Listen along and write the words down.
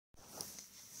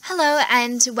Hello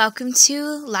and welcome to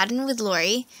Latin with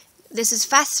Lori. This is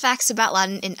Fast Facts about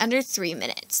Latin in under 3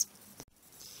 minutes.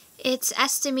 It's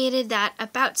estimated that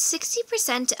about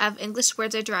 60% of English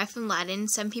words are derived from Latin.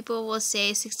 Some people will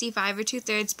say 65 or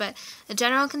 2/3, but the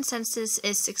general consensus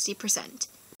is 60%.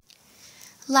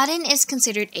 Latin is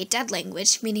considered a dead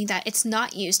language, meaning that it's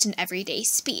not used in everyday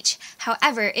speech.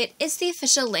 However, it is the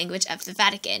official language of the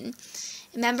Vatican.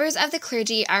 Members of the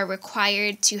clergy are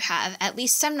required to have at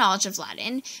least some knowledge of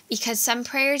Latin because some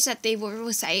prayers that they will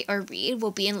recite or read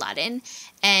will be in Latin,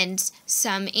 and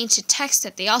some ancient texts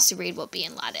that they also read will be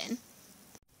in Latin.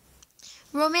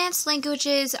 Romance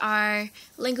languages are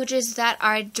languages that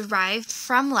are derived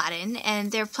from Latin,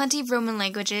 and there are plenty of Roman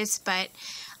languages, but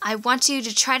I want you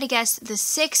to try to guess the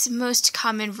 6 most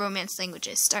common Romance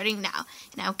languages starting now,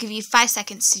 and I'll give you 5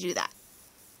 seconds to do that.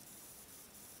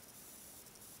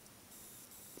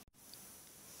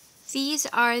 These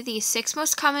are the 6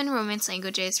 most common Romance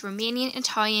languages: Romanian,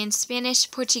 Italian,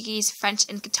 Spanish, Portuguese, French,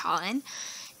 and Catalan.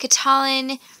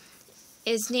 Catalan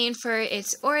is named for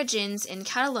its origins in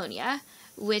Catalonia,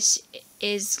 which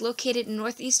is located in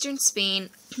northeastern Spain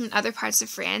and other parts of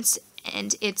France,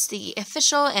 and it's the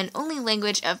official and only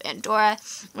language of Andorra,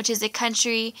 which is a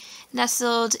country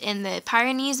nestled in the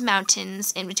Pyrenees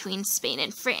Mountains in between Spain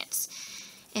and France.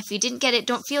 If you didn't get it,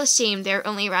 don't feel ashamed. There are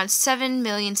only around 7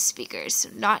 million speakers, so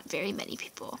not very many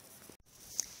people.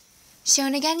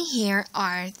 Shown again here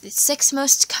are the 6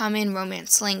 most common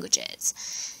Romance languages.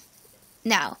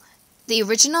 Now, the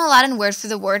original Latin word for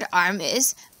the word arm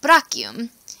is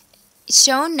brachium.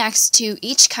 Shown next to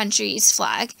each country's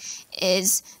flag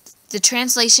is the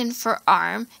translation for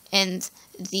arm in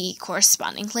the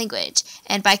corresponding language.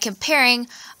 And by comparing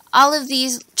all of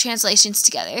these translations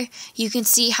together, you can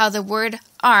see how the word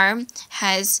arm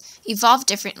has evolved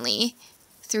differently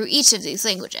through each of these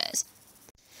languages.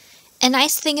 A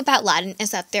nice thing about Latin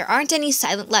is that there aren't any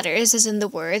silent letters, as in the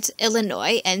words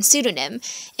Illinois and pseudonym.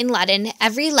 In Latin,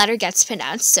 every letter gets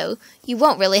pronounced, so you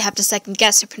won't really have to second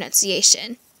guess your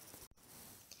pronunciation.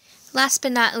 Last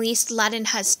but not least, Latin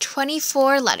has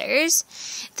 24 letters.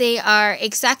 They are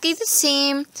exactly the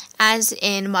same as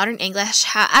in modern English.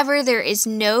 However, there is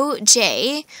no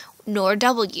J nor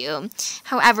W.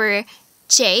 However,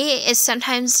 J is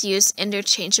sometimes used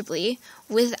interchangeably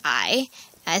with I,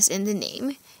 as in the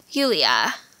name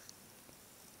Julia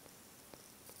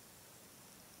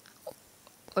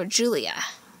or Julia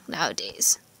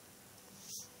nowadays.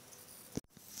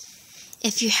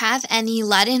 If you have any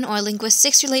Latin or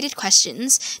linguistics related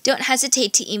questions, don't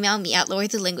hesitate to email me at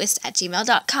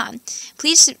lorithelinguist@gmail.com.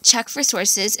 Please check for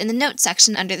sources in the notes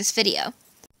section under this video.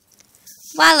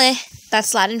 Vale,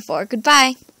 that's Latin for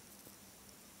goodbye.